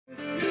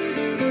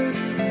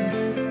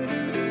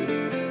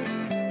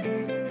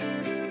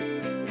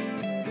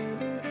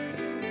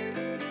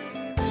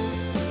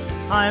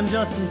Hi, I'm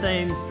Justin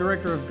Thames,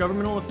 Director of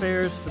Governmental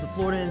Affairs for the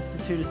Florida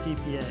Institute of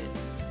CPAs.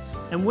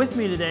 And with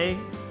me today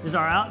is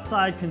our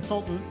outside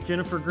consultant,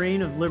 Jennifer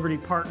Green of Liberty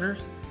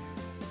Partners.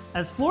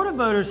 As Florida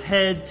voters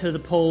head to the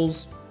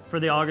polls for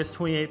the August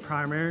 28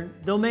 primary,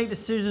 they'll make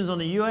decisions on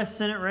the U.S.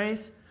 Senate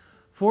race,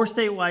 4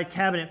 statewide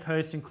cabinet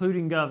posts,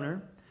 including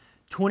governor,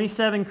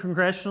 27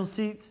 congressional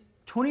seats,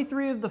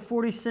 23 of the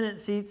 40 Senate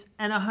seats,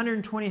 and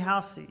 120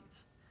 House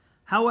seats.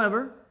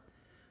 However,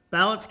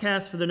 ballots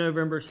cast for the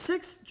November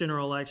 6th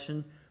general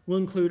election will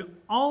include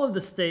all of the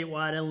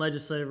statewide and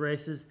legislative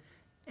races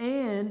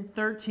and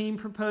 13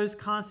 proposed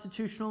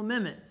constitutional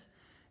amendments.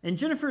 And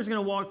Jennifer is going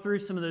to walk through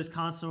some of those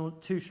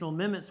constitutional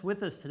amendments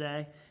with us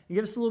today and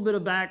give us a little bit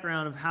of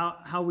background of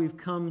how we've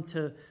come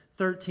to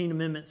 13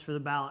 amendments for the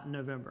ballot in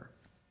November.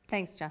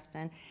 Thanks,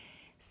 Justin.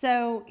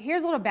 So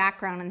here's a little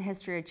background on the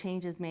history of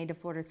changes made to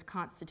Florida's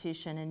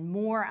Constitution and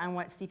more on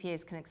what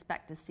CPAs can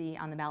expect to see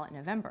on the ballot in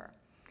November.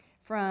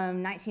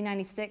 From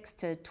 1996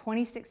 to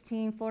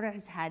 2016, Florida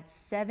has had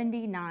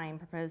 79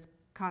 proposed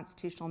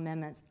constitutional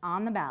amendments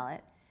on the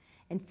ballot,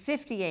 and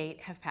 58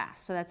 have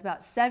passed. So that's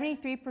about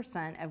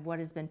 73% of what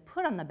has been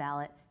put on the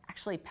ballot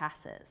actually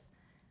passes.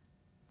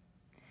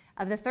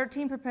 Of the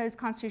 13 proposed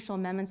constitutional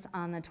amendments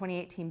on the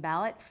 2018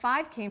 ballot,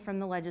 5 came from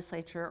the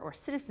legislature or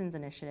citizens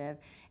initiative,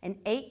 and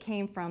 8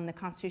 came from the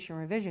Constitutional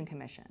Revision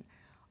Commission.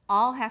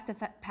 All have to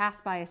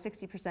pass by a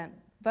 60%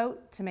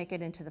 vote to make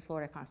it into the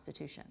Florida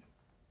Constitution.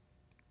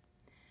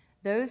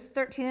 Those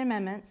 13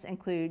 amendments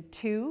include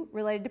 2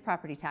 related to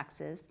property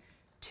taxes,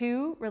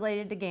 2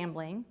 related to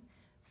gambling,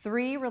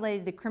 3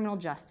 related to criminal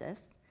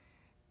justice,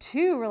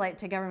 2 relate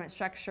to government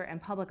structure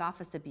and public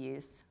office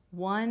abuse,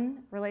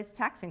 1 relates to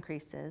tax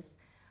increases,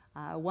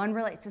 1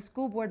 relates to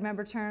school board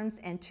member terms,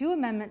 and 2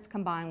 amendments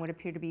combine what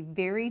appear to be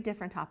very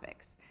different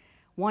topics.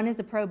 1 is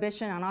a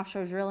prohibition on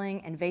offshore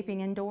drilling and vaping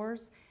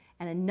indoors,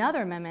 and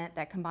another amendment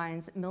that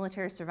combines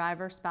military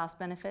survivor spouse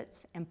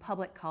benefits and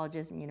public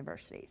colleges and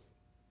universities.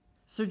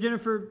 So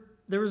Jennifer,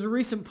 there was a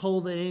recent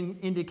poll that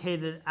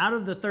indicated that out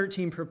of the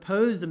 13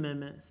 proposed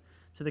amendments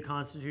to the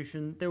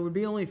Constitution, there would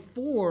be only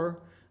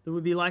 4 that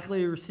would be likely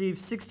to receive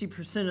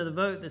 60% of the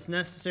vote that's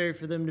necessary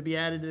for them to be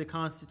added to the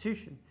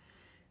Constitution.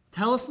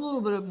 Tell us a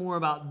little bit more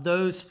about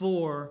those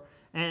 4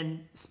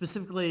 and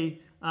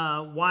specifically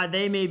why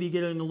they may be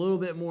getting a little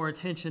bit more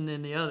attention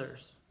than the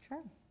others.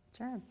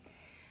 Sure.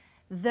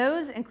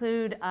 Those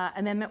include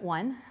Amendment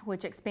 1,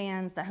 which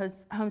expands the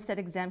homestead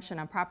exemption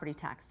on property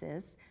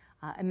taxes.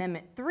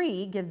 Amendment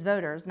 3 gives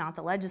voters, not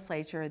the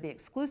legislature, the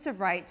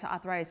exclusive right to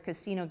authorize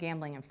casino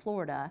gambling in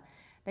Florida.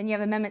 Then you have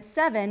Amendment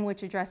 7,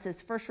 which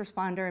addresses first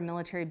responder and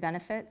military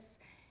benefits.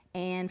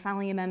 And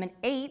finally, Amendment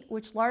 8,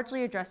 which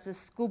largely addresses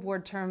school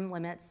board term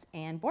limits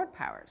and board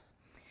powers.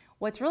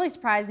 What's really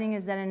surprising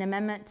is that an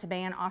amendment to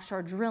ban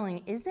offshore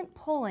drilling isn't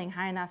polling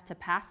high enough to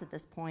pass at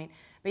this point,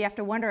 but you have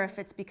to wonder if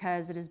it's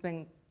because it has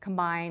been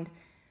combined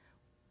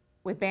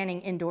with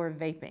banning indoor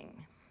vaping.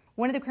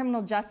 One of the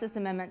criminal justice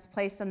amendments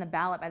placed on the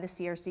ballot by the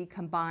CRC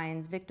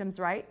combines victims'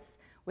 rights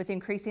with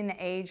increasing the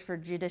age for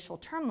judicial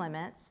term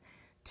limits,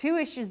 2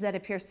 issues that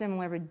appear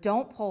similar but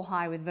don't poll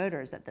high with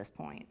voters at this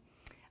point.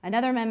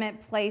 Another amendment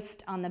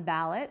placed on the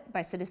ballot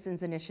by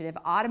Citizens Initiative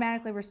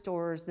automatically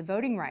restores the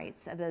voting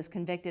rights of those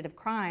convicted of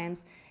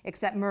crimes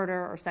except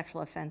murder or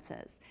sexual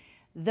offenses.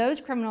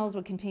 Those criminals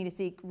would continue to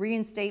seek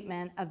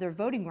reinstatement of their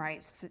voting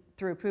rights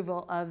through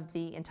approval of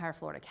the entire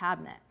Florida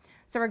cabinet.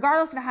 So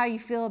regardless of how you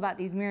feel about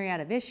these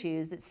myriad of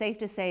issues, it's safe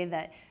to say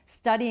that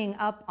studying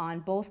up on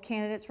both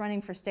candidates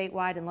running for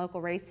statewide and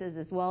local races,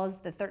 as well as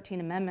the 13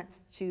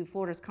 amendments to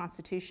Florida's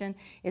Constitution,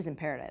 is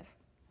imperative.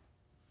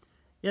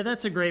 Yeah,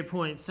 that's a great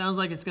point. Sounds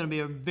like it's going to be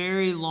a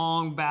very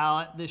long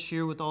ballot this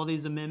year with all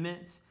these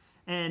amendments.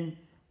 And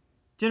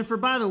Jennifer,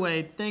 by the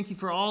way, thank you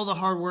for all the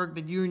hard work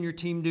that you and your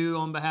team do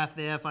on behalf of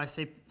the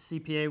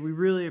FICPA. We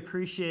really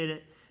appreciate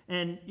it.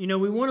 And, you know,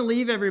 we want to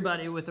leave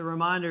everybody with a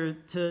reminder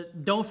to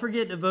don't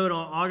forget to vote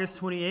on August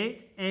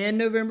 28th and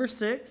November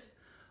 6th.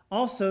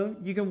 Also,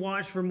 you can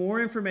watch for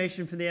more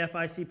information from the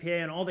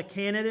FICPA on all the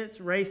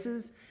candidates,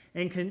 races,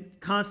 and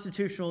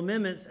constitutional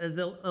amendments as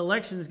the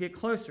elections get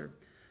closer.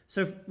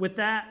 So with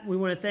that, we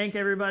want to thank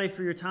everybody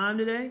for your time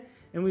today,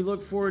 and we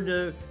look forward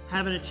to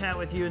having a chat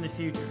with you in the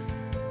future.